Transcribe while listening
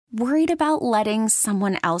Worried about letting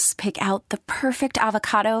someone else pick out the perfect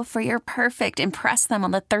avocado for your perfect impress them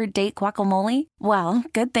on the third date guacamole? Well,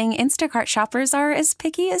 good thing Instacart shoppers are as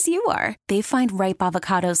picky as you are. They find ripe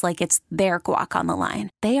avocados like it's their guac on the line.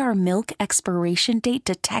 They are milk expiration date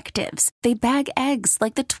detectives. They bag eggs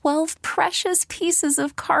like the 12 precious pieces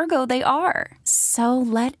of cargo they are. So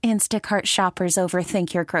let Instacart shoppers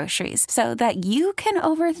overthink your groceries so that you can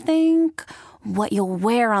overthink what you'll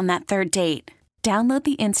wear on that third date. Download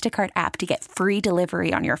the Instacart app to get free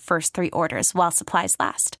delivery on your first 3 orders while supplies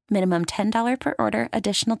last. Minimum $10 per order.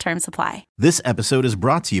 Additional terms apply. This episode is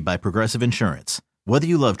brought to you by Progressive Insurance. Whether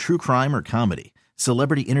you love true crime or comedy,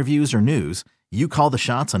 celebrity interviews or news, you call the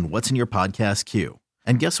shots on what's in your podcast queue.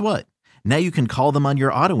 And guess what? Now you can call them on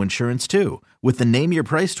your auto insurance too with the Name Your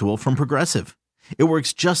Price tool from Progressive. It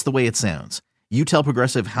works just the way it sounds. You tell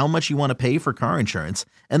Progressive how much you want to pay for car insurance,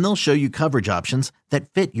 and they'll show you coverage options that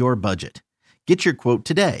fit your budget. Get your quote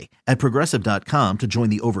today at Progressive.com to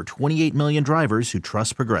join the over 28 million drivers who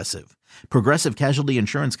trust Progressive. Progressive Casualty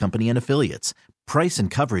Insurance Company and Affiliates. Price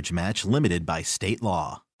and coverage match limited by state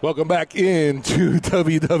law. Welcome back into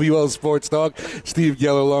WWL Sports Talk. Steve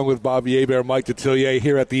Geller along with Bobby Hebert, Mike Detillier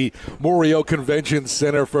here at the Morio Convention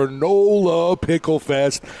Center for NOLA Pickle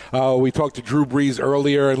Fest. We talked to Drew Brees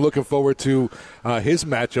earlier and looking forward to his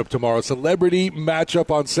matchup tomorrow. Celebrity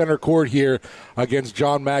matchup on center court here against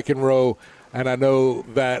John McEnroe. And I know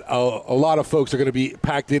that a lot of folks are going to be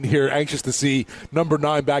packed in here, anxious to see number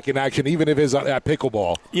 9 back in action, even if it's at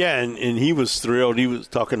pickleball. Yeah, and he was thrilled. He was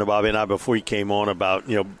talking to Bobby and I before he came on about,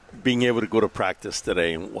 being able to go to practice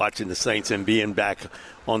today and watching the Saints and being back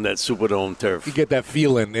on that Superdome turf. You get that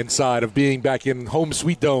feeling inside of being back in home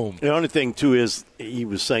sweet dome. The only thing, too, is he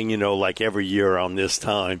was saying, like every year around this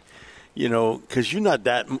time, because you're not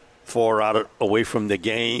that far away from the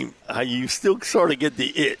game, you still sort of get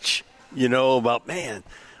the itch. About,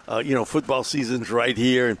 football season's right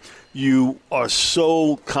here. And you are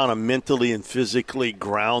so kind of mentally and physically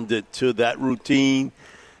grounded to that routine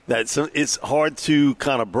that it's hard to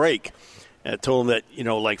kind of break. And I told him that,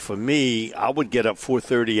 like for me, I would get up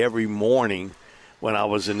 4:30 every morning when I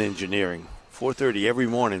was in engineering. 4:30 every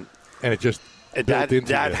morning. And it just built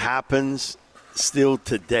into that you. happens still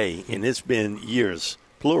today, and it's been years,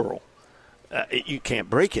 plural. You can't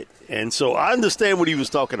break it. And so I understand what he was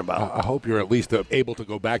talking about. I hope you're at least able to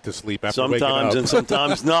go back to sleep after waking up. Sometimes and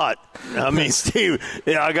sometimes not. I mean, Steve,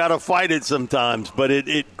 I got to fight it sometimes. But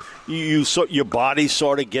your body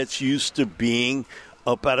sort of gets used to being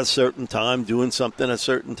up at a certain time, doing something at a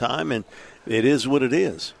certain time, and it is what it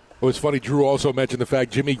is. Well, it's funny, Drew also mentioned the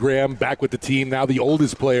fact Jimmy Graham back with the team, now the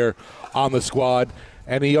oldest player on the squad.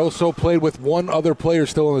 And he also played with one other player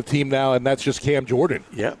still on the team now, and that's just Cam Jordan.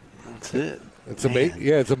 Yep. That's it. It's amazing.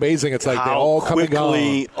 Yeah, it's amazing. It's like how they're all coming on.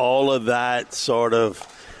 Quickly all of that sort of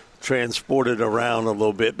transported around a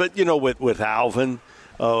little bit. But, with Alvin,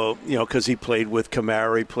 because he played with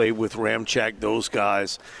Kamara, played with Ramchak, those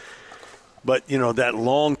guys. But, that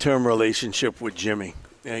long-term relationship with Jimmy.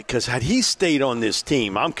 Because had he stayed on this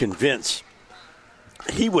team, I'm convinced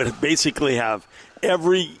he would basically have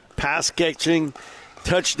every pass-catching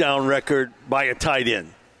touchdown record by a tight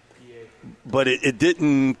end. But it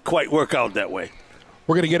didn't quite work out that way.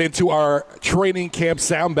 We're going to get into our training camp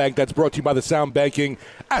sound bank that's brought to you by the Sound Banking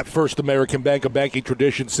at First American Bank, a banking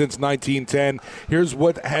tradition since 1910. Here's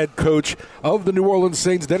what head coach of the New Orleans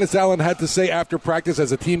Saints, Dennis Allen, had to say after practice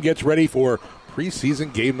as the team gets ready for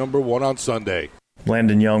preseason game number 1 on Sunday.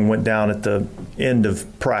 Landon Young went down at the end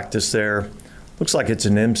of practice there. Looks like it's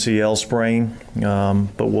an MCL sprain,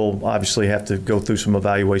 but we'll obviously have to go through some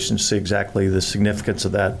evaluations to see exactly the significance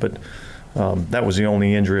of that. But that was the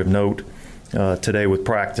only injury of note today with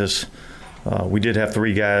practice. We did have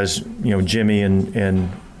 3 guys, Jimmy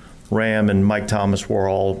and Ram and Mike Thomas were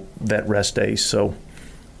all vet rest days, so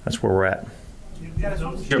that's where we're at.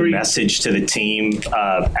 Your message to the team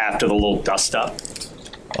after the little dust-up?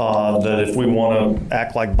 That if we want to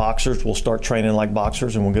act like boxers, we'll start training like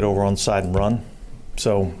boxers and we'll get over on the side and run.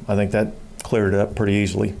 So I think that cleared it up pretty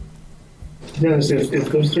easily. Dennis, if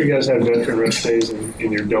those 3 guys have veteran rest days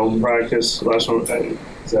in your dome practice, last one,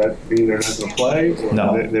 does that mean they're not going to play? Or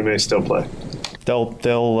no. They may still play?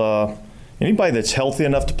 They'll anybody that's healthy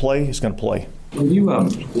enough to play is going to play. Well, you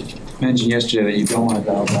mentioned yesterday that you don't want to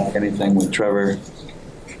dial back anything with Trevor.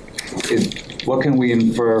 What can we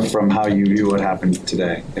infer from how you view what happened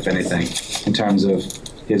today, if anything, in terms of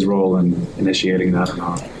his role in initiating that or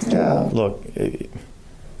not? Yeah, look,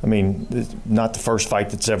 I mean, it's not the first fight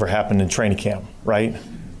that's ever happened in training camp, right?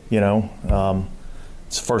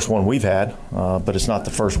 It's the first one we've had, but it's not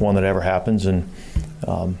the first one that ever happens. And,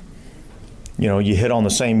 you hit on the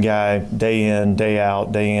same guy day in, day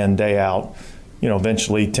out, day in, day out.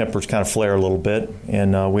 Eventually tempers kind of flare a little bit,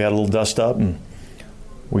 and we had a little dust up, and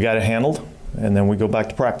we got it handled, and then we go back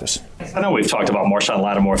to practice. I know we've talked about Marshon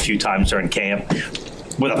Lattimore a few times during camp.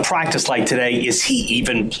 With a practice like today, is he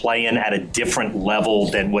even playing at a different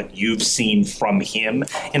level than what you've seen from him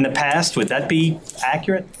in the past? Would that be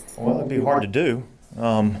accurate? Well, it'd be hard to do.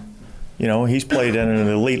 He's played at an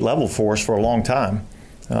elite level for us for a long time.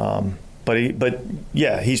 But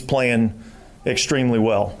he's playing extremely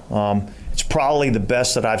well. It's probably the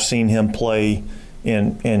best that I've seen him play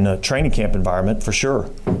in a training camp environment, for sure.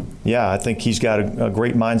 Yeah, I think he's got a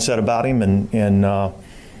great mindset about him, and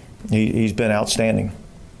he's been outstanding.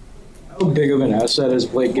 How big of an asset is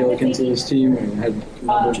Blake Gillikin to this team, and had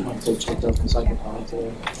numbers punts have checked up inside the punt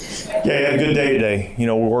today? Yeah, he had a good day today. We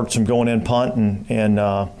worked some going in punt, and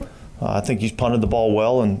I think he's punted the ball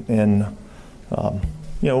well, and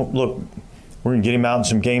look, we're going to get him out in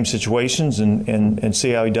some game situations and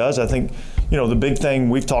see how he does. I think, the big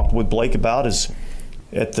thing we've talked with Blake about is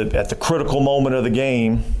at the critical moment of the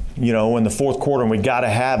game, in the fourth quarter, and we got to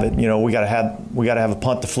have it. We got to have a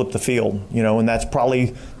punt to flip the field. And that's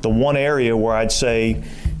probably the one area where I'd say,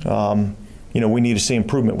 we need to see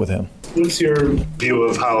improvement with him. What's your view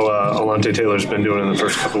of how Alontae Taylor's been doing in the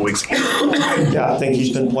first couple of weeks? Yeah, I think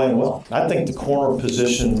he's been playing well. I think the corner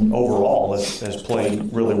position overall has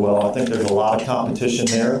played really well. I think there's a lot of competition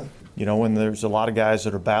there, and there's a lot of guys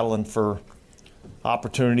that are battling for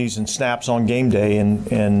opportunities and snaps on game day, and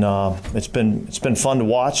it's been fun to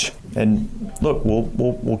watch. And look,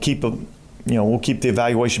 we'll keep the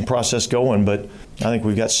evaluation process going, but I think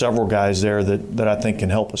we've got several guys there that I think can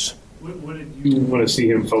help us. What did you want to see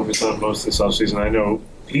him focus on most this offseason? I know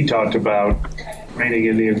he talked about reining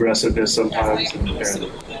in the aggressiveness sometimes and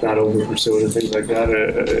not over-pursuing and things like that.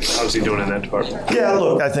 How's he doing in that department? Yeah,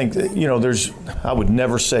 look, I think that, I would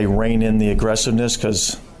never say rein in the aggressiveness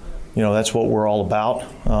because, that's what we're all about.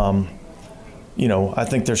 I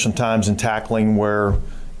think there's some times in tackling where,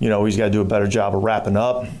 he's got to do a better job of wrapping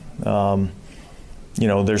up.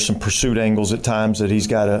 There's some pursuit angles at times that he's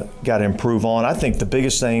got to improve on. I think the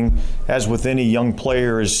biggest thing, as with any young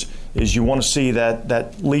player, is you want to see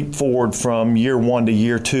that leap forward from year one to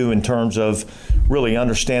year two in terms of really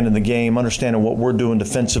understanding the game, understanding what we're doing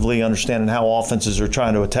defensively, understanding how offenses are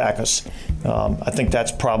trying to attack us. I think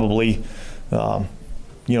that's probably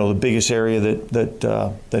the biggest area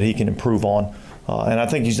that he can improve on, and I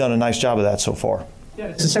think he's done a nice job of that so far.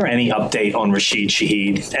 Is there any update on Rashid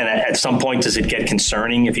Shaheed? And at some point, does it get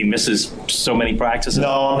concerning if he misses so many practices? No,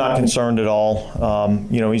 I'm not concerned at all.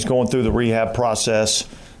 He's going through the rehab process.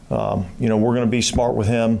 We're going to be smart with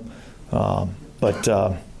him, but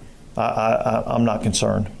I'm not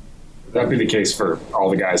concerned. Would that be the case for all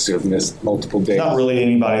the guys who have missed multiple days? Not really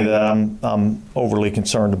anybody that I'm overly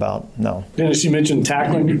concerned about, no. Dennis, you mentioned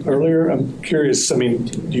tackling earlier. I'm curious, do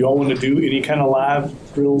you all want to do any kind of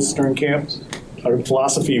live drills during camps? Or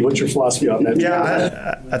philosophy? What's your philosophy on that?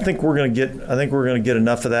 Yeah, I think we're going to get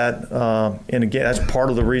enough of that. And again, that's part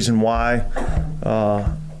of the reason why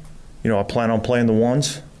I plan on playing the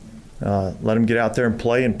ones. Let them get out there and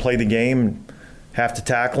play the game, and have to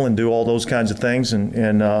tackle and do all those kinds of things.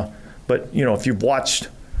 But if you've watched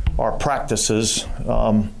our practices,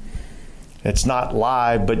 it's not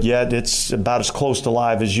live, but yet it's about as close to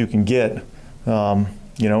live as you can get.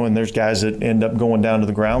 And there's guys that end up going down to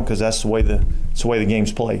the ground because that's the way the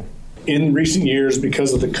game's played. In recent years,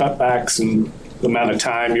 because of the cutbacks and the amount of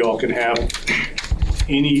time you all can have,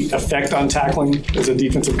 any effect on tackling as a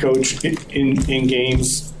defensive coach in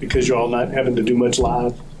games because you're all not having to do much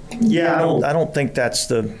live? Yeah, I don't think that's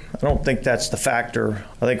the factor.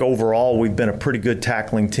 I think overall we've been a pretty good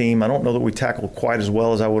tackling team. I don't know that we tackled quite as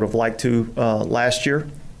well as I would have liked to last year.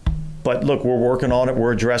 But look, we're working on it.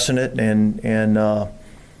 We're addressing it, and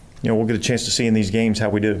we'll get a chance to see in these games how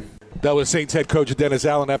we do. That was Saints head coach Dennis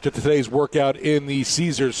Allen after today's workout in the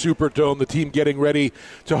Caesars Superdome. The team getting ready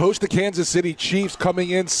to host the Kansas City Chiefs coming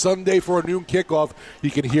in Sunday for a noon kickoff. You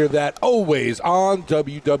can hear that always on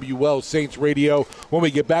WWL Saints Radio. When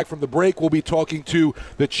we get back from the break, we'll be talking to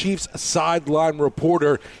the Chiefs sideline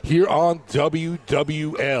reporter here on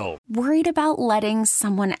WWL. Worried about letting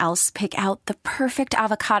someone else pick out the perfect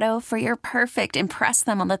avocado for your perfect impress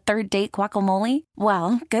them on the third date guacamole?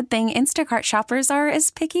 Well, good thing Instacart shoppers are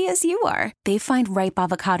as picky as you are. They find ripe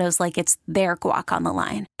avocados like it's their guac on the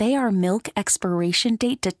line. They are milk expiration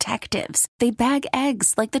date detectives. They bag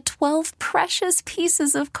eggs like the 12 precious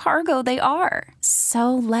pieces of cargo they are.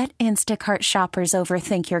 So let Instacart shoppers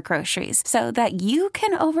overthink your groceries so that you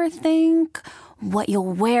can overthink what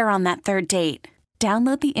you'll wear on that third date.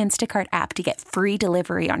 Download the Instacart app to get free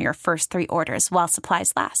delivery on your first 3 orders while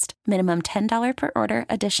supplies last. Minimum $10 per order.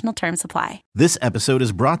 Additional terms apply. This episode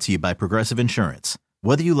is brought to you by Progressive Insurance.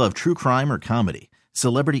 Whether you love true crime or comedy,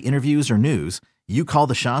 celebrity interviews or news, you call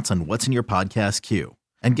the shots on what's in your podcast queue.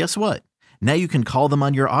 And guess what? Now you can call them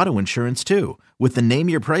on your auto insurance too with the Name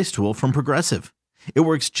Your Price tool from Progressive. It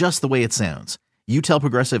works just the way it sounds. You tell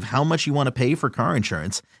Progressive how much you want to pay for car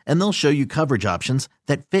insurance, and they'll show you coverage options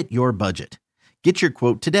that fit your budget. Get your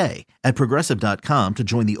quote today at Progressive.com to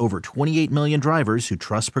join the over 28 million drivers who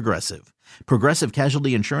trust Progressive. Progressive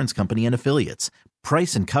Casualty Insurance Company and Affiliates.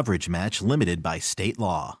 Price and coverage match limited by state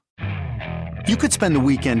law. You could spend the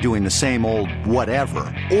weekend doing the same old whatever,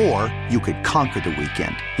 or you could conquer the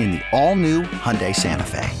weekend in the all-new Hyundai Santa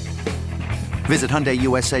Fe. Visit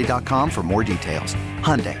HyundaiUSA.com for more details.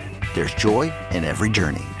 Hyundai, there's joy in every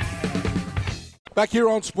journey. Back here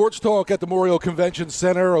on Sports Talk at the Memorial Convention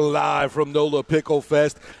Center, live from NOLA Pickle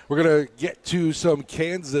Fest. We're going to get to some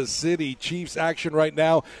Kansas City Chiefs action right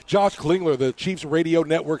now. Josh Klingler, the Chiefs Radio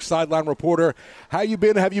Network sideline reporter. How you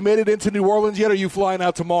been? Have you made it into New Orleans yet, or are you flying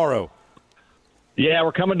out tomorrow? Yeah,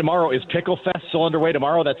 we're coming tomorrow. Is Pickle Fest still underway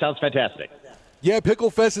tomorrow? That sounds fantastic. Yeah,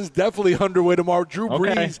 Pickle Fest is definitely underway tomorrow. Drew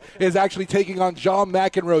Brees is actually taking on John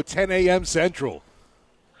McEnroe, 10 a.m. Central.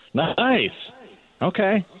 Nice.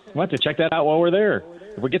 Okay. We'll have to check that out while we're there,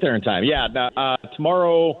 if we get there in time. Yeah,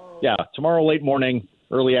 tomorrow late morning,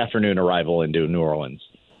 early afternoon arrival into New Orleans.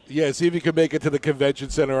 Yeah, see if you can make it to the convention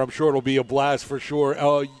center. I'm sure it'll be a blast for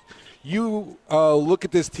sure. You look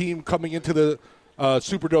at this team coming into the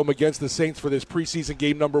Superdome against the Saints for this preseason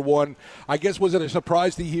game number 1. I guess, was it a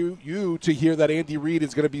surprise to hear that Andy Reid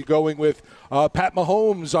is going to be going with Pat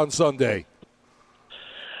Mahomes on Sunday?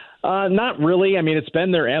 Not really. I mean, it's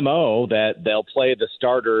been their MO that they'll play the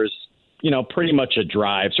starters, pretty much a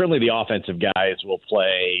drive. Certainly the offensive guys will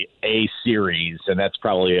play a series, and that's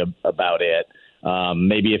probably about it.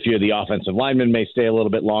 Maybe a few of the offensive linemen may stay a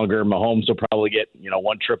little bit longer. Mahomes will probably get,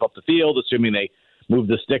 one trip up the field, assuming they move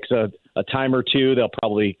the sticks a time or two. They'll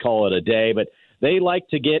probably call it a day. But they like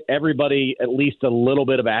to get everybody at least a little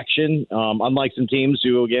bit of action, unlike some teams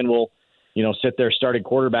who, again, will sit their starting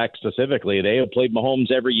quarterback specifically. They have played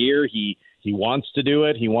Mahomes every year. He wants to do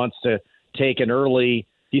it. He wants to take an early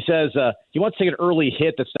 – he says he wants to take an early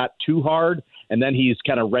hit that's not too hard, and then he's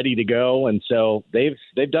kind of ready to go. And so they've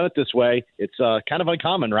done it this way. It's kind of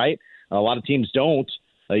uncommon, right? A lot of teams don't.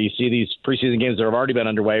 You see these preseason games that have already been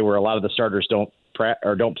underway where a lot of the starters don't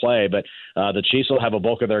play, but the Chiefs will have a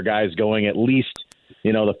bulk of their guys going at least,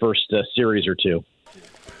 the first series or two.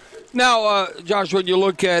 Now, Josh, when you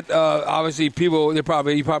look at obviously people, you're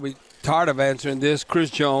probably tired of answering this. Chris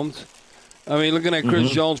Jones. I mean, looking at Chris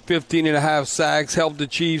Jones, 15 and a half sacks, helped the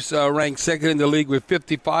Chiefs rank second in the league with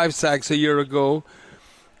 55 sacks a year ago.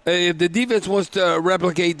 If the defense wants to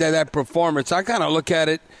replicate that performance, I kind of look at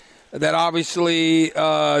it that obviously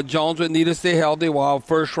Jones would need to stay healthy while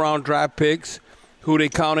first-round draft picks, who they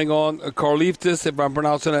counting on, Karlaftis, if I'm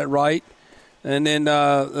pronouncing that right, and then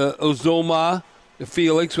Uzomah,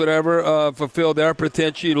 Felix, whatever, fulfill their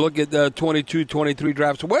potential. You look at the 22, 23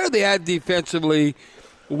 drafts. Where are they at defensively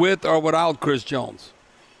with or without Chris Jones?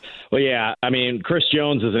 Well, yeah, I mean, Chris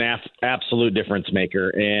Jones is an absolute difference maker,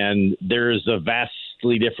 and there's a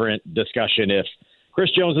vastly different discussion if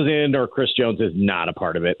Chris Jones is in or Chris Jones is not a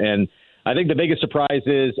part of it. And I think the biggest surprise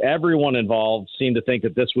is everyone involved seemed to think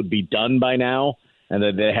that this would be done by now and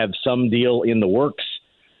that they have some deal in the works.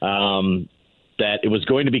 That it was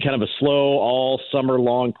going to be kind of a slow, all summer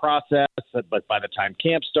long process, but by the time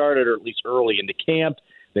camp started, or at least early into camp,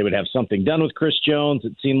 they would have something done with Chris Jones.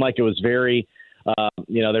 It seemed like it was very,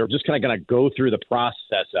 they were just kind of going to go through the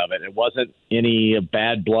process of it. It wasn't any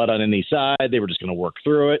bad blood on any side. They were just going to work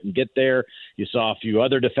through it and get there. You saw a few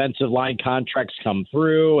other defensive line contracts come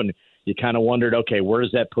through, and you kind of wondered, okay, where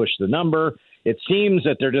does that push the number? It seems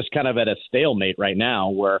that they're just kind of at a stalemate right now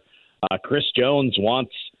where Chris Jones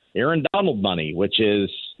wants Aaron Donald money, which is,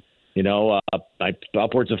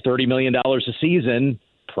 upwards of $30 million a season,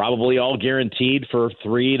 probably all guaranteed for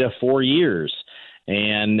 3 to 4 years.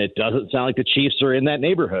 And it doesn't sound like the Chiefs are in that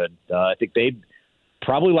neighborhood. I think they'd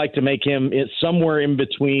probably like to make him somewhere in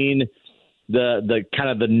between the kind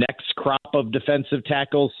of the next crop of defensive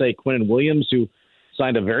tackles, say Quinnen Williams, who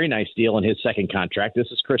signed a very nice deal in his second contract. This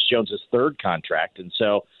is Chris Jones's third contract.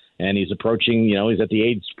 And he's approaching, he's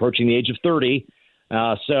approaching the age of 30.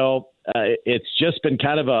 So it's just been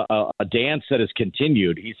kind of a dance that has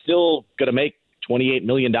continued. He's still going to make $28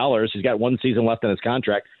 million. He's got one season left on his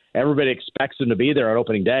contract. Everybody expects him to be there on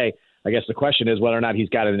opening day. I guess the question is whether or not he's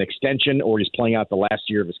got an extension or he's playing out the last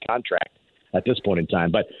year of his contract. at this point in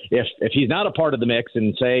time. But if he's not a part of the mix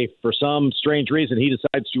and, say, for some strange reason he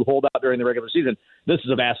decides to hold out during the regular season, this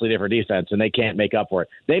is a vastly different defense, and they can't make up for it.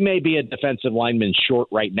 They may be a defensive lineman short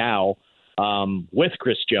right now with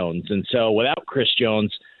Chris Jones. And so without Chris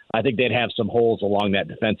Jones, I think they'd have some holes along that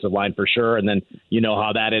defensive line for sure. And then you know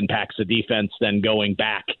how that impacts the defense then going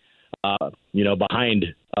back, behind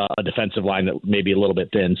a defensive line that may be a little bit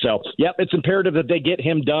thin. So, yep, it's imperative that they get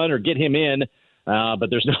him done or get him in, but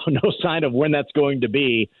there's no sign of when that's going to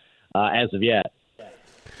be as of yet.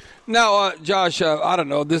 Now, Josh, I don't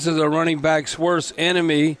know. This is a running back's worst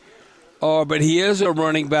enemy, but he is a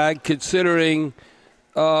running back considering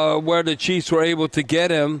where the Chiefs were able to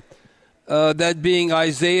get him. That being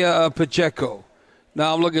Isaiah Pacheco.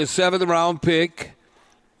 Now I'm looking at 7th-round pick.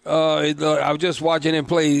 I was just watching him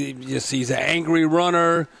play. He's an angry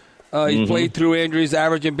runner. He played through injuries,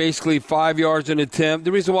 averaging basically 5 yards an attempt.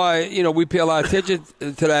 The reason why we pay a lot of attention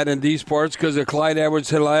to that in these parts because of Clyde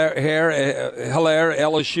Edwards-Helaire,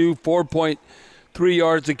 LSU, 4.3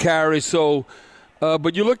 yards a carry. So,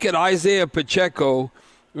 but you look at Isaiah Pacheco,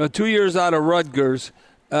 2 years out of Rutgers.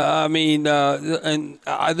 And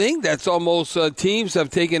I think that's almost teams have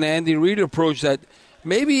taken an Andy Reid approach that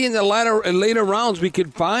maybe in the later rounds we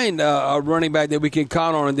could find a running back that we can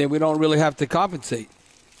count on and then we don't really have to compensate.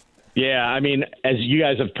 Yeah, I mean, as you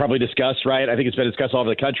guys have probably discussed, right, I think it's been discussed all over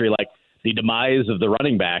the country, like the demise of the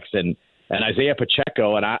running backs and Isaiah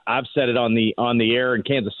Pacheco, and I've said it on the air in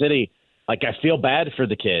Kansas City, like I feel bad for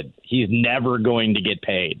the kid. He's never going to get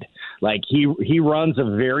paid. Like he runs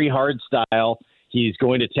a very hard style. He's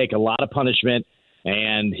going to take a lot of punishment,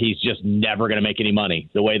 and he's just never going to make any money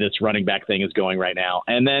the way this running back thing is going right now.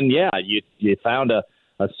 And then, you found a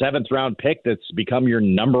 7th-round pick that's become your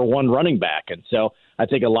number one running back. And so I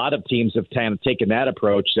think a lot of teams have kind of taken that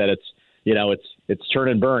approach that it's turn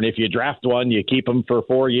and burn. If you draft one, you keep them for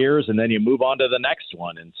 4 years, and then you move on to the next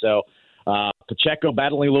one. And so Pacheco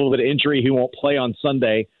battling a little bit of injury. He won't play on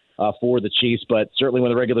Sunday for the Chiefs, but certainly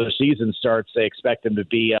when the regular season starts, they expect him to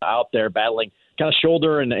be out there battling kind of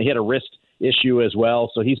shoulder, and he had a wrist issue as well.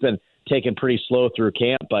 So he's been taken pretty slow through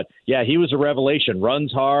camp. But, yeah, he was a revelation.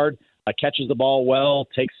 Runs hard, catches the ball well,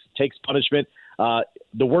 takes punishment.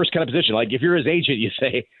 The worst kind of position. Like if you're his agent, you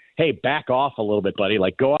say, hey, back off a little bit, buddy.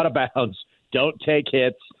 Like go out of bounds. Don't take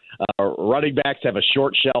hits. Running backs have a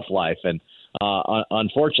short shelf life. And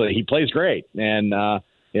unfortunately, he plays great. And,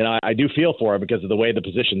 I do feel for him because of the way the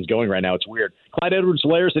position's going right now. It's weird. Clyde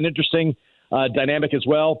Edwards-Helaire is an interesting dynamic as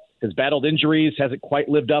well. Has battled injuries, hasn't quite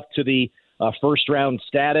lived up to the first-round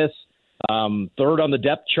status. 3rd on the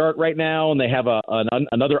depth chart right now, and they have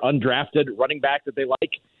another undrafted running back that they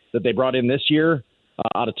like that they brought in this year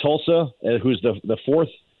out of Tulsa, who's the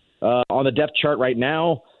 4th on the depth chart right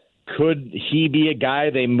now. Could he be a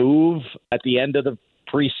guy they move at the end of the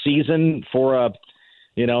preseason for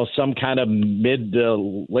some kind of mid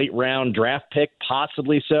to late round draft pick?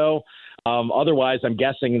 Possibly so. Otherwise, I'm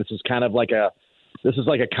guessing this is kind of like a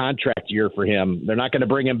contract year for him. They're not going to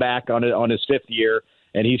bring him back on his 5th year,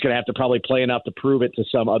 and he's going to have to probably play enough to prove it to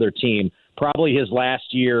some other team. Probably his last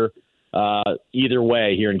year either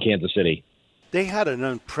way here in Kansas City. They had an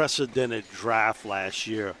unprecedented draft last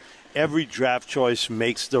year. Every draft choice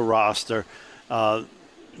makes the roster.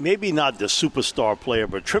 Maybe not the superstar player,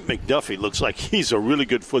 but Trent McDuffie looks like he's a really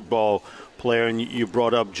good football player. And you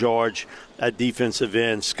brought up George at defensive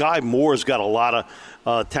end. Sky Moore's got a lot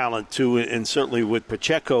of talent too, and certainly with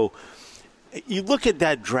Pacheco. You look at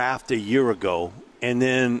that draft a year ago, and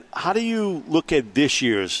then how do you look at this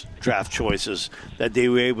year's draft choices that they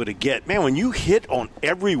were able to get? Man, when you hit on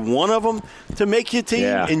every one of them to make your team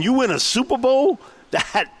and you win a Super Bowl,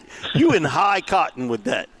 that you in high cotton with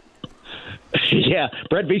that. Yeah,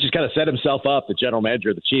 Brett Veach has kind of set himself up, the general manager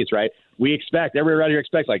of the Chiefs, right? Everybody around here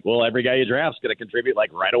expects, every guy you draft is going to contribute,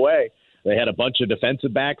 right away. They had a bunch of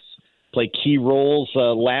defensive backs play key roles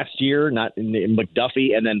last year, not in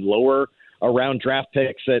McDuffie, and then lower around draft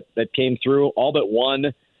picks that came through. All but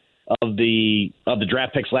one of the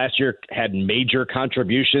draft picks last year had major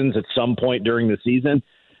contributions at some point during the season.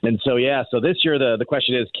 And so, so this year the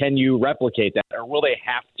question is, can you replicate that, or will they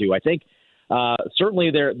have to? I think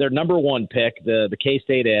certainly their number one pick, the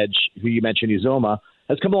K-State edge, who you mentioned, Uzoma,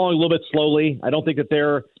 has come along a little bit slowly. I don't think that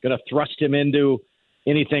they're going to thrust him into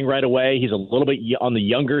anything right away. He's a little bit on the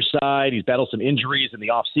younger side. He's battled some injuries in the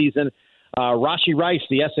offseason. Rashee Rice,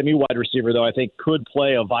 the SMU wide receiver, though, I think could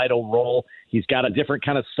play a vital role. He's got a different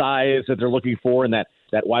kind of size that they're looking for in that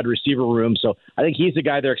wide receiver room. So I think he's a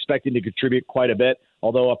guy they're expecting to contribute quite a bit,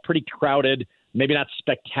 although a pretty crowded, maybe not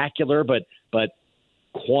spectacular, but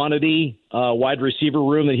quantity wide receiver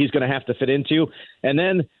room that he's going to have to fit into. And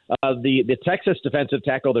then the Texas defensive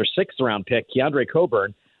tackle, their 6th-round pick, Keandre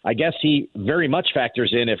Coburn, I guess he very much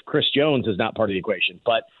factors in if Chris Jones is not part of the equation.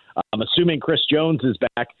 But I'm assuming Chris Jones is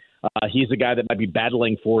back. He's a guy that might be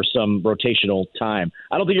battling for some rotational time.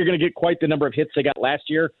 I don't think you're going to get quite the number of hits they got last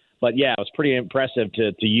year, but yeah, it was pretty impressive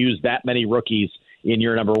to use that many rookies in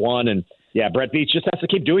year number one. And yeah, Brett Veach just has to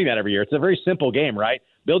keep doing that every year. It's a very simple game, right?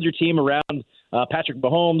 Build your team around Patrick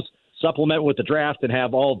Mahomes, supplement with the draft, and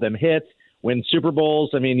have all of them hit. Win Super Bowls.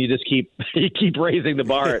 I mean, you just keep raising the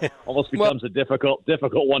bar. It almost becomes a difficult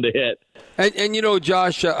one to hit. And you know,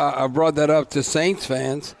 Josh, I brought that up to Saints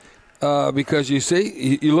fans because you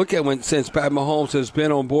see, you look at since Pat Mahomes has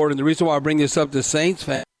been on board, and the reason why I bring this up to Saints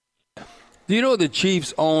fans. Do you know the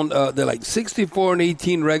Chiefs own they're like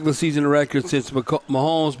 64-18 regular season record since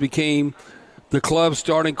Mahomes became the club's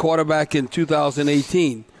starting quarterback in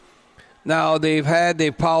 2018. Now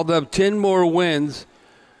they've piled up 10 more wins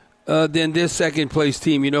than this second place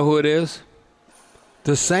team. You know who it is?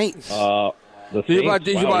 The Saints. The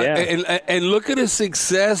Saints. And look at the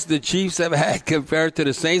success the Chiefs have had compared to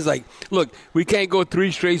the Saints. Like, look, we can't go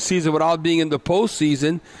 3 straight seasons without being in the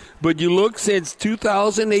postseason, but you look since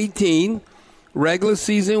 2018, regular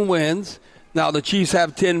season wins. Now the Chiefs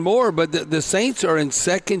have 10 more, but the Saints are in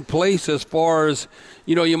second place as far as,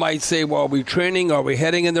 you know, you might say, well, are we trending? Are we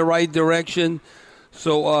heading in the right direction?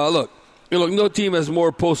 So, look, no team has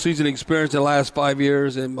more postseason experience in the last 5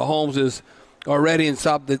 years, and Mahomes is already in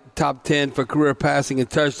the top 10 for career passing and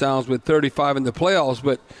touchdowns with 35 in the playoffs.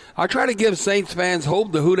 But I try to give Saints fans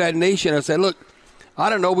hope, the Who Dat Nation. I say, look, I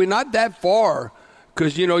don't know, we're not that far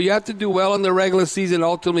because, you know, you have to do well in the regular season,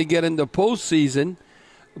 ultimately get in the postseason.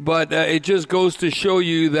 But it just goes to show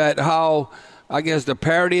you that how, I guess, the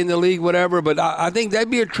parity in the league, whatever. But I think that'd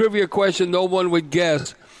be a trivia question no one would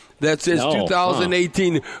guess. That since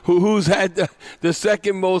 2018, who's had the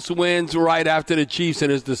second most wins right after the Chiefs,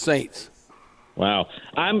 and it's the Saints. Wow.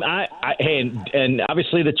 And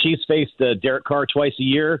obviously the Chiefs faced Derek Carr twice a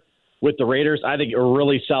year with the Raiders. I think a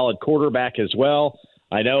really solid quarterback as well.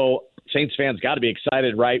 I know Saints fans got to be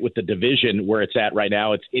excited, right, with the division where it's at right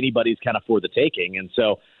now. It's anybody's kind of for the taking. And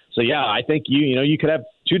so yeah, I think you could have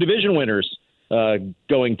 2 division winners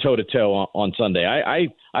going toe-to-toe on Sunday.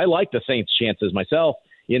 I like the Saints' chances myself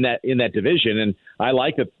in that division, and I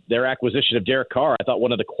like their acquisition of Derek Carr. I thought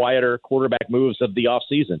one of the quieter quarterback moves of the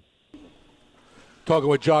offseason. Talking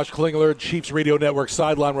with Josh Klingler, Chiefs Radio Network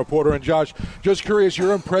sideline reporter. And Josh, just curious,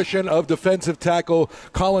 your impression of defensive tackle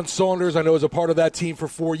Khalen Saunders. I know was a part of that team for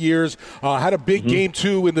 4 years. Had a big game,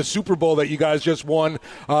 too, in the Super Bowl that you guys just won.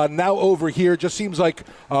 Now over here, just seems like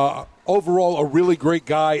overall a really great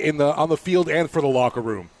guy on the field and for the locker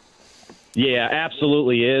room. Yeah,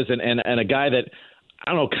 absolutely is. And a guy that,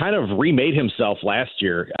 I don't know, kind of remade himself last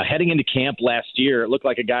year. Heading into camp last year, it looked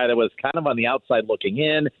like a guy that was kind of on the outside looking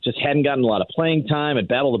in, just hadn't gotten a lot of playing time, had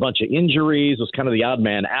battled a bunch of injuries, was kind of the odd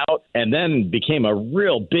man out, and then became a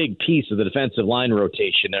real big piece of the defensive line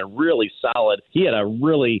rotation and really solid. He had a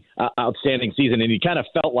really outstanding season, and he kind of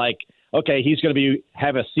felt like, okay, he's going to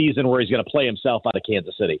have a season where he's going to play himself out of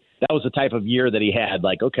Kansas City. That was the type of year that he had.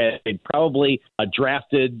 Like, okay, they probably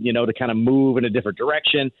drafted, to kind of move in a different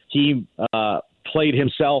direction. He played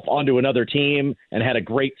himself onto another team and had a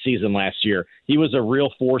great season last year. He was a real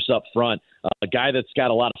force up front, a guy that's got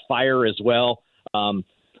a lot of fire as well.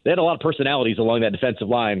 They had a lot of personalities along that defensive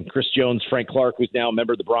line. Chris Jones, Frank Clark, who's now a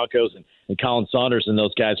member of the Broncos, and Khalen Saunders, and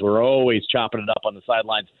those guys were always chopping it up on the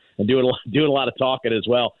sidelines and doing a lot of talking as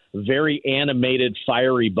well. Very animated,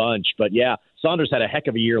 fiery bunch. But, yeah, Saunders had a heck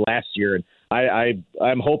of a year last year, and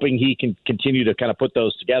I'm hoping he can continue to kind of put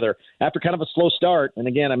those together after kind of a slow start. And,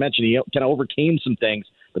 again, I mentioned he kind of overcame some things,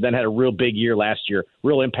 but then had a real big year last year,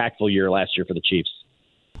 real impactful year last year for the Chiefs.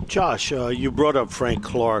 Josh, you brought up Frank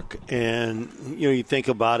Clark, and you think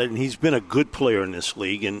about it, and he's been a good player in this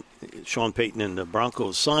league, and Sean Payton and the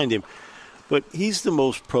Broncos signed him, but he's the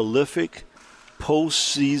most prolific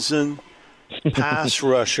postseason pass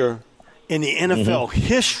rusher in the NFL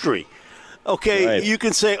history. Okay, right. You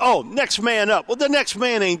can say, next man up. Well, the next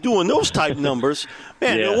man ain't doing those type numbers.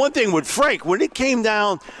 Man, The one thing with Frank, when it came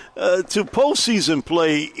down to postseason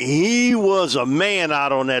play, he was a man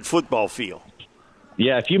out on that football field.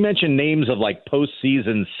 Yeah, if you mention names of like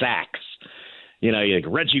postseason sacks, like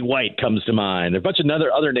Reggie White comes to mind. There are a bunch of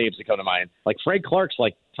other names that come to mind. Like Frank Clark's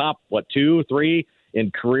like top 2, 3 in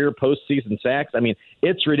career postseason sacks. I mean,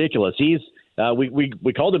 it's ridiculous. He's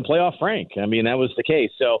we called him Playoff Frank. I mean, that was the case.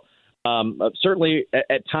 So certainly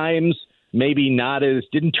at times maybe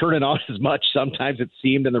didn't turn it on as much. Sometimes it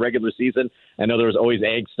seemed in the regular season. I know there was always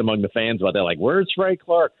angst among the fans about that. Like, where's Frank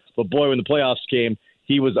Clark? But boy, when the playoffs came,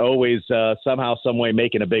 he was always somehow, some way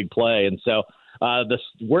making a big play. And so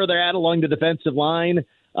where they're at along the defensive line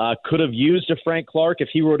could have used a Frank Clark if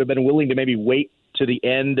he would have been willing to maybe wait to the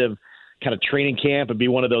end of kind of training camp and be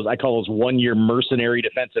one of those, I call those one-year mercenary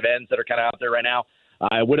defensive ends that are kind of out there right now.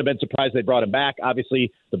 I would have been surprised they brought him back.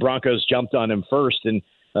 Obviously, the Broncos jumped on him first, and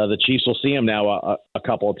the Chiefs will see him now a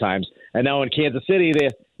couple of times. And now in Kansas City,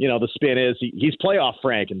 the spin is he's playoff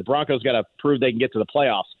Frank, and the Broncos got to prove they can get to the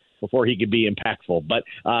playoffs before he could be impactful. But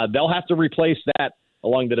they'll have to replace that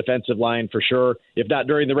along the defensive line for sure. If not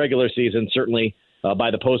during the regular season, certainly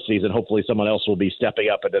by the postseason, hopefully someone else will be stepping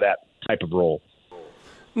up into that type of role.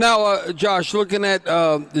 Now, Josh, looking at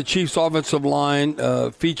the Chiefs' offensive line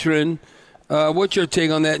featuring, what's your take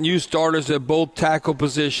on that? New starters at both tackle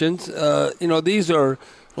positions. These are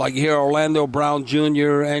like here Orlando Brown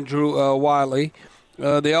Jr., Andrew Wiley.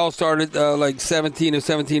 They all started like 17 or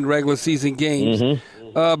 17 regular season games.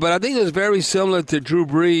 Mm-hmm. But I think it was very similar to Drew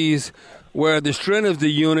Brees, where the strength of the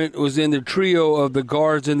unit was in the trio of the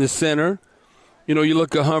guards in the center. You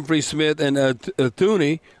look at Humphrey, Smith, and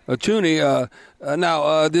Thuney.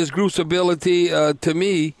 Now, this group's ability, to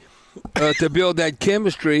me, to build that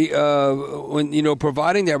chemistry when,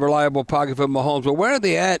 providing that reliable pocket for Mahomes. But where are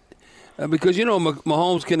they at? Because,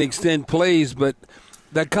 Mahomes can extend plays, but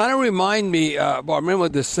that kind of remind me, I remember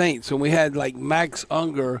the Saints, when we had, like, Max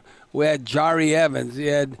Unger, we had Jari Evans, we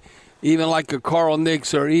had even like a Carl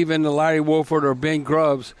Nix or even Larry Wolford or Ben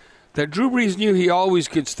Grubbs, that Drew Brees knew he always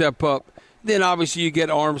could step up. Then, obviously, you get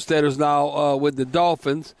Armstead, who's now with the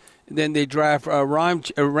Dolphins. And then they draft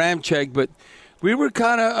Ramczyk. But we were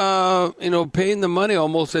kind of, paying the money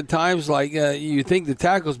almost at times, like you think the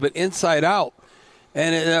tackles, but inside out.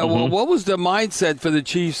 And what was the mindset for the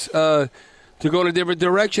Chiefs to go in a different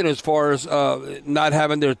direction as far as not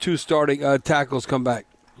having their two starting tackles come back?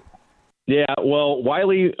 Yeah, well,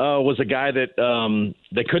 Wiley was a guy that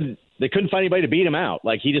they couldn't find anybody to beat him out.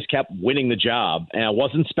 Like, he just kept winning the job. And it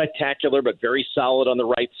wasn't spectacular, but very solid on the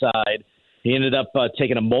right side. He ended up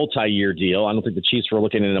taking a multi-year deal. I don't think the Chiefs were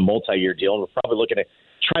looking at a multi-year deal, and we're probably looking to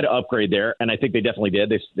try to upgrade there. And I think they definitely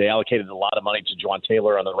did. They allocated a lot of money to Juwan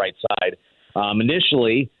Taylor on the right side.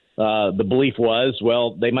 Initially, the belief was,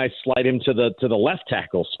 well, they might slide him to the left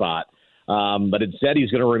tackle spot. But instead, he's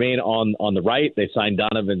going to remain on the right. They signed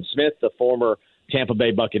Donovan Smith, the former Tampa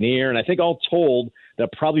Bay Buccaneer, and I think all told, they'll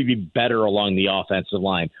probably be better along the offensive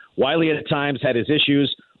line. Wiley at times had his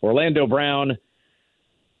issues. Orlando Brown,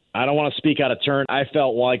 I don't want to speak out of turn. I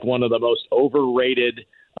felt like one of the most overrated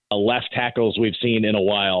left tackles we've seen in a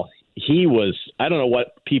while. He was, I don't know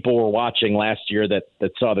what people were watching last year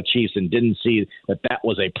that saw the Chiefs and didn't see that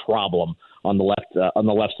was a problem on the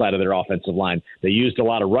left side of their offensive line. They used a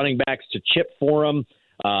lot of running backs to chip for him.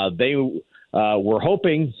 They were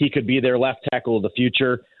hoping he could be their left tackle of the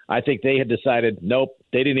future. I think they had decided, nope,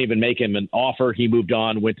 they didn't even make him an offer. He moved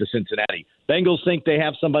on, went to Cincinnati. Bengals think they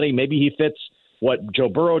have somebody. Maybe he fits what Joe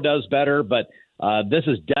Burrow does better, but this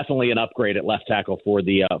is definitely an upgrade at left tackle for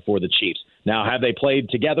the Chiefs. Now, have they played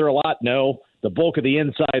together a lot? No. The bulk of the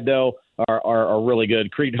inside, though, are really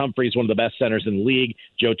good. Creed Humphrey's one of the best centers in the league.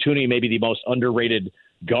 Joe Thuney, maybe the most underrated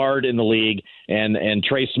guard in the league, and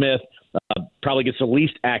Trey Smith probably gets the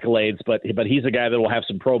least accolades, but he's a guy that will have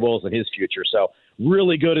some Pro Bowls in his future. So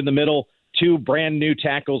really good in the middle. Two brand new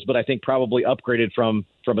tackles, but I think probably upgraded from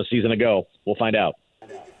a season ago. We'll find out.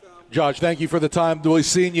 Josh, thank you for the time. We'll be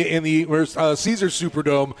seeing you in the Caesars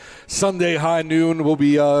Superdome Sunday high noon. We'll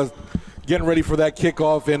be getting ready for that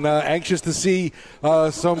kickoff and anxious to see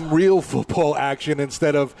some real football action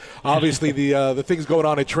instead of obviously the things going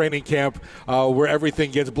on at training camp where everything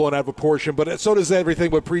gets blown out of proportion. But so does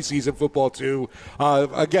everything with preseason football too.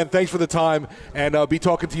 Again, thanks for the time, and be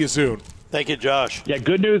talking to you soon. Thank you, Josh. Yeah,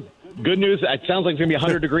 good news. Good news. It sounds like it's going to be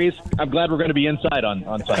 100 degrees. I'm glad we're going to be inside on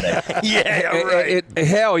Sunday. Yeah, right.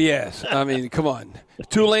 Hell yes. I mean, come on.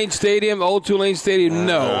 Tulane Stadium, old Tulane Stadium,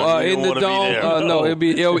 no. In the dome, no.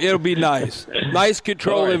 It'll be nice. Nice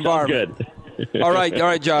controlled environment. Good. All right,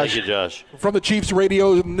 Josh. Thank you, Josh. From the Chiefs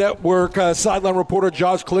Radio Network, sideline reporter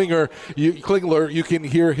Josh Klingler. You can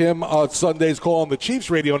hear him on Sunday's call on the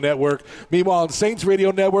Chiefs Radio Network. Meanwhile, on Saints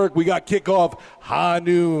Radio Network, we got kickoff high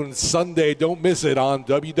noon Sunday. Don't miss it on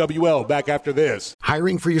WWL. Back after this.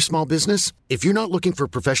 Hiring for your small business? If you're not looking for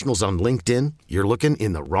professionals on LinkedIn, you're looking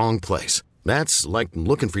in the wrong place. That's like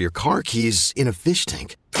looking for your car keys in a fish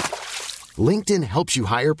tank. LinkedIn helps you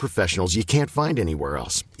hire professionals you can't find anywhere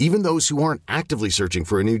else, even those who aren't actively searching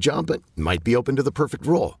for a new job but might be open to the perfect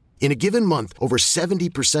role. In a given month, over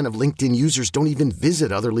 70% of LinkedIn users don't even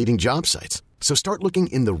visit other leading job sites. So start looking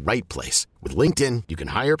in the right place. With LinkedIn, you can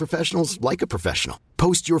hire professionals like a professional.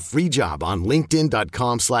 Post your free job on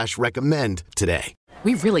linkedin.com/recommend today.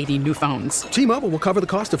 We really need new phones. T-Mobile will cover the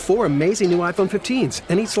cost of 4 amazing new iPhone 15s,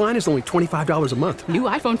 and each line is only $25 a month. New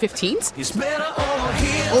iPhone 15s? It's better over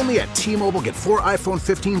here. Only at T-Mobile, get 4 iPhone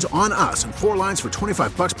 15s on us and 4 lines for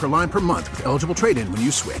 $25 per line per month with eligible trade-in when you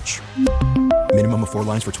switch. Minimum of 4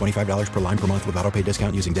 lines for $25 per line per month with autopay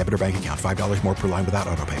discount using debit or bank account. $5 more per line without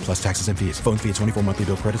autopay, plus taxes and fees. Phone fee at 24 monthly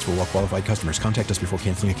bill credits for well-qualified customers. Contact us before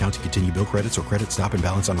canceling account to continue bill credits or credit stop and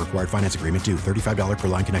balance on required finance agreement due. $35 per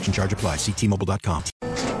line connection charge applies. See T-Mobile.com.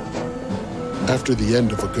 After the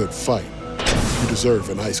end of a good fight, you deserve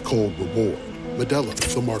an ice-cold reward. Modelo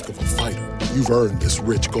is the mark of a fighter. You've earned this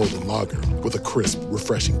rich golden lager with a crisp,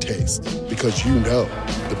 refreshing taste. Because you know,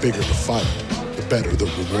 the bigger the fight, the better the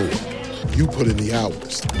reward. You put in the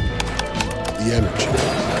hours, the energy,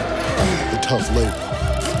 the tough labor.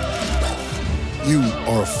 You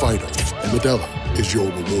are a fighter, and Modelo is your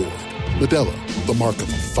reward. Modelo, the mark of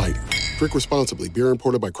a fighter. Drink responsibly. Beer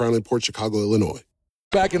imported by Crown Imports, Chicago, Illinois.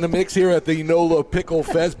 Back in the mix here at the NOLA Pickle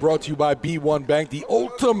Fest, brought to you by B1 Bank, the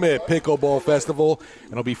ultimate pickleball festival.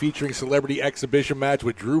 And I'll be featuring celebrity exhibition match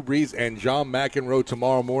with Drew Brees and John McEnroe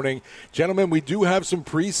tomorrow morning. Gentlemen, we do have some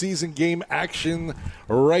preseason game action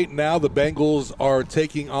right now. The Bengals are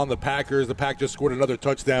taking on the Packers. The Pack just scored another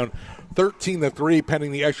touchdown, 13-3,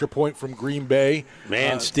 pending the extra point from Green Bay.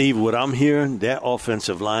 Man, Steve, what I'm hearing, that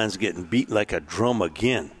offensive line's getting beat like a drum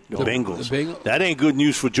again. The Bengals. That ain't good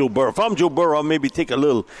news for Joe Burrow. If I'm Joe Burrow, I'll maybe take a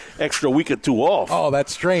little extra week or two off. Oh, that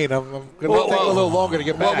strain. I'm going to take a little longer to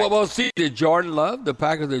get back. Well, see, did Jordan Love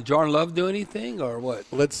do anything or what?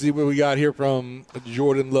 Let's see what we got here from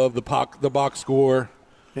Jordan Love, the box score.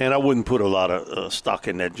 And I wouldn't put a lot of stock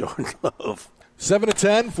in that Jordan Love.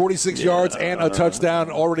 7-10, 46 yards, and a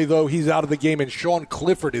touchdown. Already, though, he's out of the game, and Sean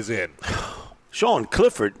Clifford is in. Sean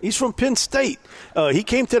Clifford, he's from Penn State. He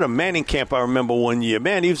came to the Manning camp, I remember, one year.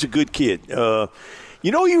 Man, he was a good kid.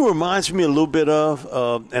 He reminds me a little bit of,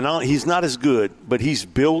 he's not as good, but he's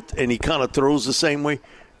built and he kind of throws the same way,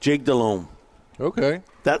 Jake Delhomme. Okay.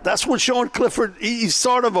 That's what Sean Clifford, he's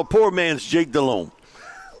sort of a poor man's Jake Delhomme.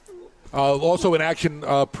 Also in action,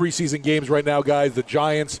 preseason games right now, guys. The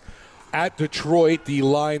Giants at Detroit, the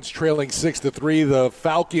Lions trailing 6-3. The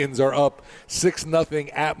Falcons are up 6-0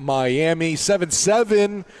 at Miami.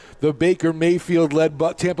 7-7, the Baker Mayfield-led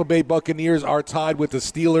Tampa Bay Buccaneers are tied with the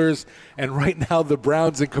Steelers. And right now, the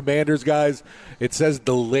Browns and Commanders, guys, it says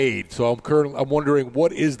delayed. So I'm wondering,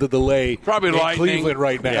 what is the delay? Probably in lightning. Cleveland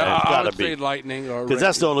right now? Yeah, I would say lightning. Because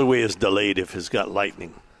that's the only way it's delayed, if it's got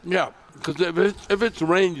lightning. Yeah, because if it's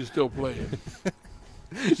rain, you still play it.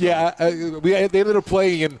 Yeah, they ended up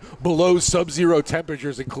playing in below sub-zero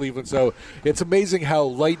temperatures in Cleveland, so it's amazing how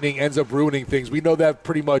lightning ends up ruining things. We know that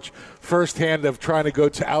pretty much firsthand of trying to go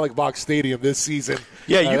to Alex Box Stadium this season.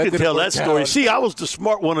 Yeah, you can tell that story. See, I was the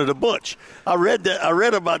smart one of the bunch. I read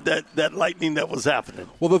about that lightning that was happening.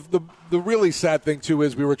 Well, the really sad thing, too,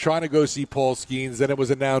 is we were trying to go see Paul Skeens, and it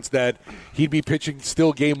was announced that he'd be pitching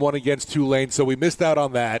still game one against Tulane, so we missed out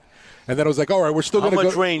on that. And then I was like, all right, we're still going to go. How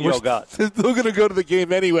much rain y'all got? Still going to go to the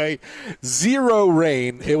game anyway. 0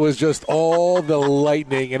 rain. It was just all the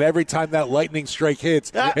lightning. And every time that lightning strike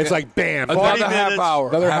hits, it's like, bam. Another half hour.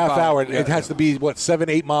 Another half hour. Yeah, it has to be,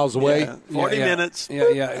 7-8 miles away? Yeah, 40 minutes.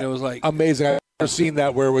 Yeah. It was like amazing. I've never seen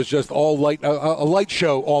that where it was just all light, a light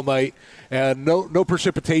show all night. And no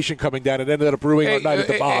precipitation coming down. It ended up brewing all night at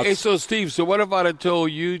the box. Hey, so, Steve, what if I had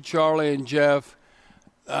told you, Charlie, and Jeff,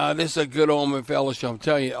 this is a good omen for LSU. I'm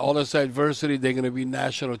telling you, all this adversity, they're going to be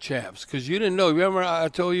national champs. Because you didn't know. Remember I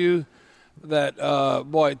told you that,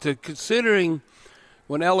 considering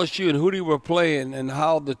when LSU and Hootie were playing and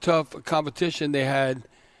how the tough competition they had,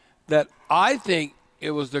 that I think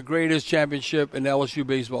it was the greatest championship in LSU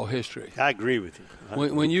baseball history. I agree with you.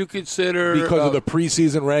 When you consider because of the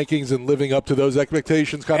preseason rankings and living up to those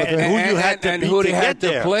expectations, kind of thing. Who you had to beat who to had get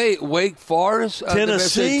there? To play Wake Forest,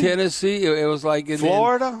 Tennessee. It was like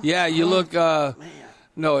Florida. You look.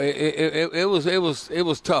 No, it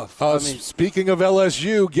was tough. Speaking of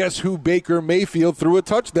LSU, guess who Baker Mayfield threw a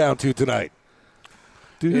touchdown to tonight?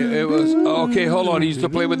 It was okay. Hold on, he used to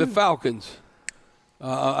play with the Falcons.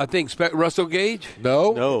 I think Russell Gage?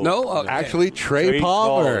 No. Okay. Actually, Trey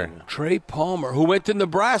Palmer. Trey Palmer, who went to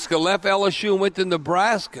Nebraska, left LSU and went to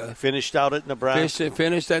Nebraska. Finished out at Nebraska.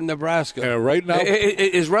 Finished at Nebraska. Right now.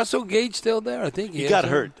 Is Russell Gage still there? I think he got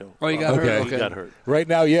hurt, though. Oh, he got hurt? Okay. He got hurt. Right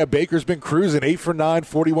now, Baker's been cruising 8 for 9,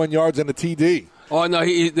 41 yards and a TD. Oh, no,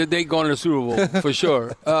 they going to the Super Bowl for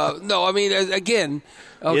sure. No, I mean, again,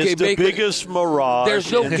 okay, it's the Baker, biggest mirage.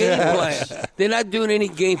 There's no game plan. They're not doing any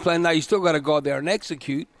game plan. Now, you still got to go out there and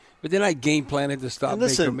execute, but they're not game planning to stop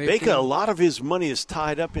Baker Mayfield. Baker, a lot of his money is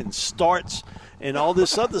tied up in starts and all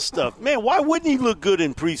this other stuff. Man, why wouldn't he look good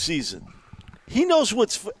in preseason? he knows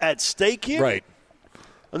what's at stake here. Right.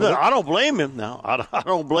 No, I don't blame him now. I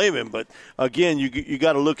don't blame him. But, again, you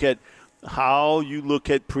got to look at how you look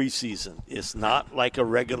at preseason. It's not like a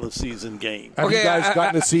regular season game. Have you guys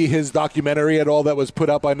gotten to see his documentary at all that was put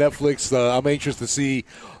up on Netflix? I'm anxious to see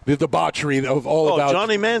the debauchery of all about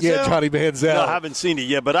Johnny Manziel? Yeah, Johnny Manziel. No, I haven't seen it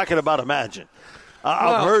yet, but I can about imagine.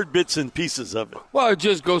 I've heard bits and pieces of it. Well, it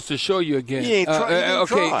just goes to show you again. He ain't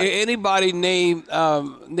try. Anybody nickname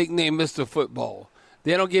Mr. Football,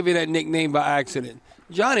 they don't give you that nickname by accident.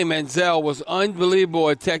 Johnny Manziel was unbelievable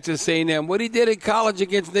at Texas A&M. What he did at college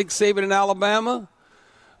against Nick Saban in Alabama,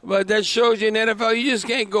 but that shows you in the NFL, you just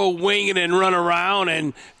can't go winging and run around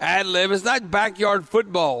and ad-lib. It's not backyard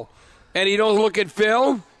football. And you don't look at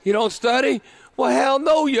film? You don't study? Well, hell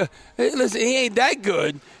no. Listen, he ain't that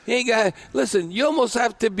good. He ain't got. Listen, you almost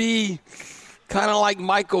have to be kind of like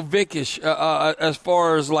Michael Vickish as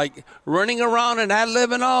far as like running around and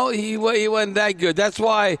ad-lib and all. He wasn't that good. That's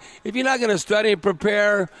why if you're not going to study and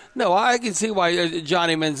prepare, no, I can see why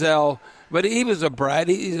Johnny Manziel. But he was a brat.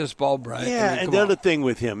 He's a spoiled brat. Yeah, and the other thing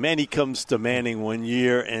with him, man, he comes to Manning one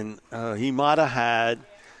year, and he might have had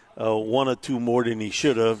one or two more than he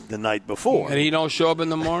should have the night before. And he don't show up in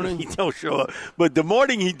the morning? He don't show up. But the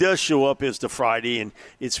morning he does show up is the Friday, and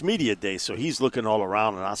it's media day, so he's looking all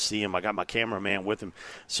around, and I see him. I got my cameraman with him.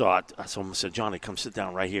 So I told him, I said, Johnny, come sit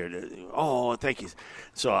down right here. Oh, thank you.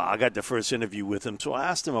 So I got the first interview with him. So I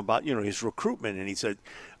asked him about, his recruitment, and he said,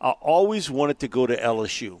 I always wanted to go to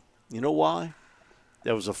LSU. You know why?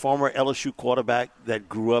 There was a former LSU quarterback that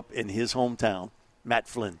grew up in his hometown, Matt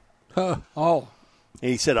Flynn. Oh. And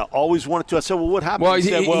he said, I always wanted to. I said, well, what happened? Well, he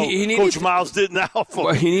said, Coach Miles didn't offer.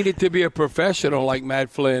 Well, he needed to be a professional like Matt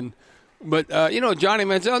Flynn. But, Johnny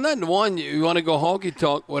Manziel, nothing one, you want to go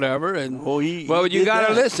honky-tonk, whatever. And you got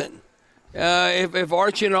to listen. If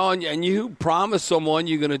Archie on and you promise someone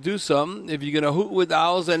you're going to do something, if you're going to hoot with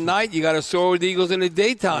owls at night, you got to soar with eagles in the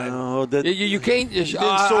daytime. No, you can't just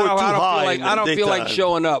I don't feel like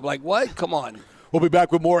showing up. Like, what? Come on. We'll be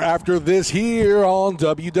back with more after this here on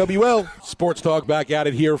WWL. Sports Talk back at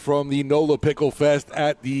it here from the NOLA Pickle Fest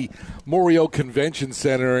at the Morio Convention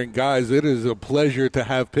Center. And, guys, it is a pleasure to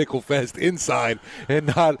have Pickle Fest inside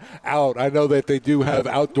and not out. I know that they do have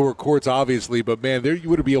outdoor courts, obviously, but, man, you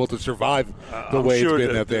wouldn't be able to survive the way it's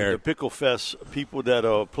been out there. The Pickle Fest people that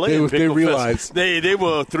are playing Pickle Fest, they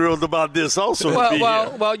were thrilled about this also.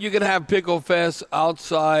 Well, you can have Pickle Fest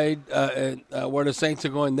outside where the Saints are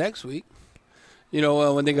going next week.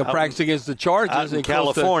 When they can practice against the Chargers in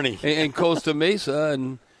California. in Costa Mesa.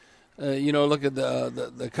 And, look at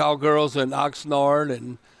the Cowgirls and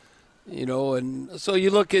Oxnard. And so you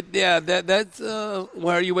look at, that's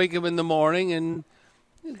where you wake up in the morning and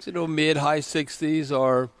it's, mid-high 60s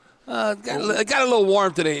or got a little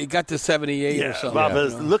warm today. It got to 78 or something. Bob,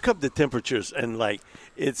 look up the temperatures and,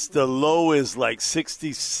 it's the low is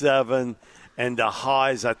 67 and the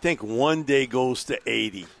highs, I think one day goes to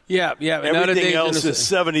 80. Yeah. Everything else is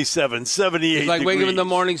 77, 78 It's like degrees. waking up in the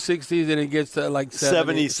morning 60s and it gets to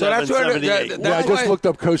 70. 77, 78. I just looked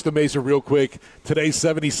up Costa Mesa real quick. Today,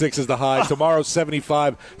 76 is the high. Tomorrow,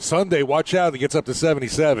 75. Sunday, watch out. It gets up to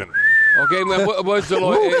 77. Okay, man, what's the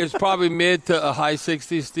low? It's probably mid to a high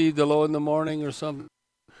 60s, Steve, the low in the morning or something.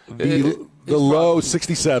 The low,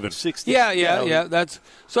 67. 60. Yeah. That's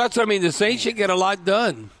what I mean. The Saints should get a lot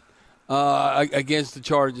done against the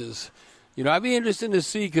Chargers. I'd be interested to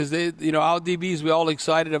see because our DBs, we're all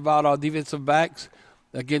excited about our defensive backs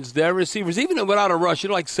against their receivers, even without a rush.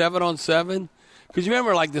 7-on-7. Because you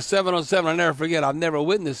remember, the 7-on-7, I'll never forget. I've never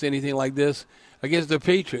witnessed anything like this against the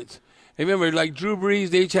Patriots. I remember, Drew Brees,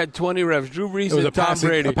 they each had 20 reps. Drew Brees and Tom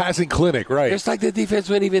Brady. A passing clinic, right. It's like the defense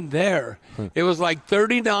wasn't even there. It was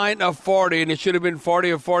 39 of 40, and it should have been 40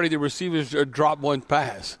 of 40. The receivers dropped one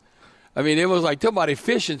pass. I mean, it was talking about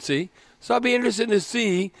efficiency. So I'd be interested to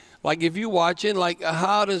see, if you're watching,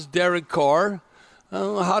 how does Derek Carr,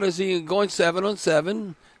 how does he, going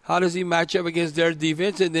 7-on-7, how does he match up against their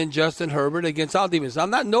defense, and then Justin Herbert against our defense?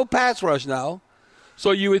 No pass rush now.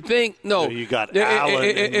 So you would think, no. You got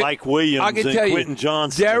Allen and Mike Williams and Quentin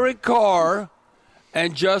Johnson. Derek Carr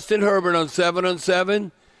and Justin Herbert on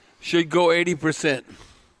 7-on-7 should go 80%.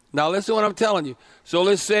 Now, listen to what I'm telling you. So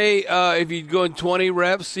let's say if you're going 20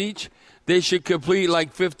 reps each, they should complete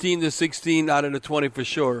like 15 to 16 out of the 20 for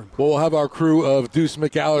sure. Well, we'll have our crew of Deuce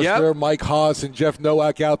McAllister, Mike Haas, and Jeff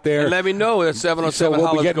Nowak out there. And let me know at 7:07 so we'll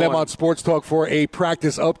how be it's getting going. them on Sports Talk for a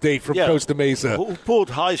practice update from Costa Mesa. Who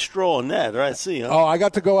pulled high straw on that? Right, see. Huh? Oh, I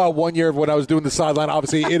got to go out one year when I was doing the sideline.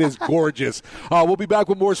 Obviously, it is gorgeous. We'll be back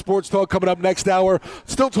with more Sports Talk coming up next hour.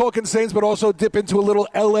 Still talking Saints, but also dip into a little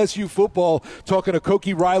LSU football. Talking to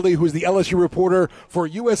Koki Riley, who's the LSU reporter for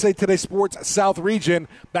USA Today Sports South Region.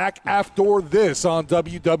 Back after this on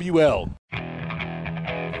WWL.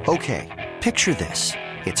 Okay, picture this.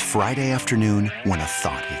 It's Friday afternoon when a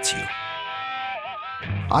thought hits you.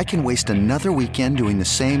 I can waste another weekend doing the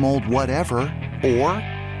same old whatever, or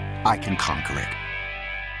I can conquer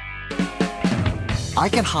it. I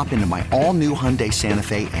can hop into my all-new Hyundai Santa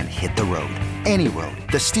Fe and hit the road. Any road.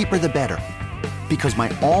 The steeper, the better. Because my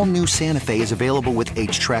all-new Santa Fe is available with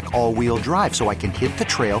H-Track all-wheel drive, so I can hit the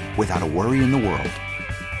trail without a worry in the world.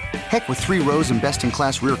 Heck, with 3 rows and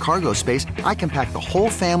best-in-class rear cargo space, I can pack the whole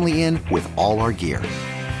family in with all our gear.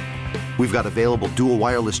 We've got available dual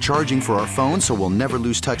wireless charging for our phones, so we'll never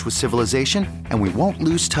lose touch with civilization, and we won't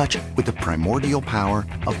lose touch with the primordial power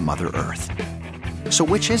of Mother Earth. So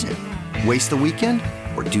which is it? Waste the weekend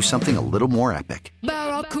or do something a little more epic?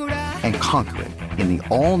 And conquer it in the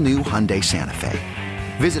all-new Hyundai Santa Fe.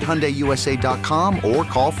 Visit HyundaiUSA.com or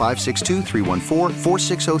call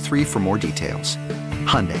 562-314-4603 for more details.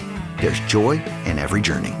 Hyundai, there's joy in every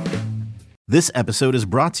journey. This episode is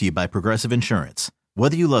brought to you by Progressive Insurance.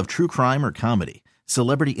 Whether you love true crime or comedy,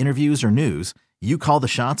 celebrity interviews or news, you call the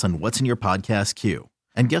shots on what's in your podcast queue.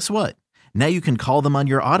 And guess what? Now you can call them on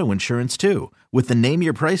your auto insurance too with the Name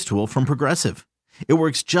Your Price tool from Progressive. It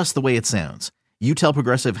works just the way it sounds. You tell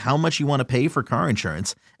Progressive how much you want to pay for car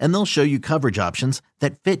insurance, and they'll show you coverage options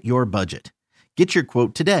that fit your budget. Get your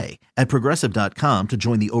quote today at Progressive.com to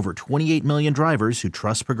join the over 28 million drivers who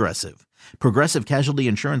trust Progressive. Progressive Casualty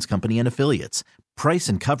Insurance Company and Affiliates. Price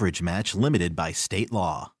and coverage match limited by state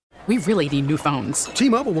law. We really need new phones.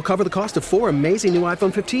 T-Mobile will cover the cost of 4 amazing new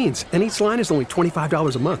iPhone 15s, and each line is only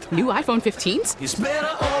 $25 a month. New iPhone 15s? It's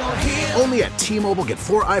better over here. Only at T-Mobile, get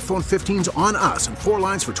 4 iPhone 15s on us and 4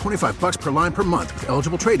 lines for $25 per line per month with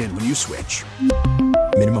eligible trade-in when you switch.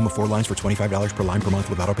 Minimum of 4 lines for $25 per line per month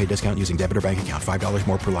with autopay discount using debit or bank account. $5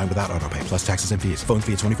 more per line without autopay, plus taxes and fees. Phone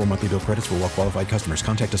fee at 24 monthly bill credits for well-qualified customers.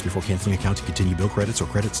 Contact us before canceling account to continue bill credits or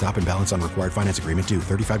credit stop and balance on required finance agreement due.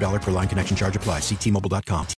 $35 per line connection charge applies. See T-Mobile.com.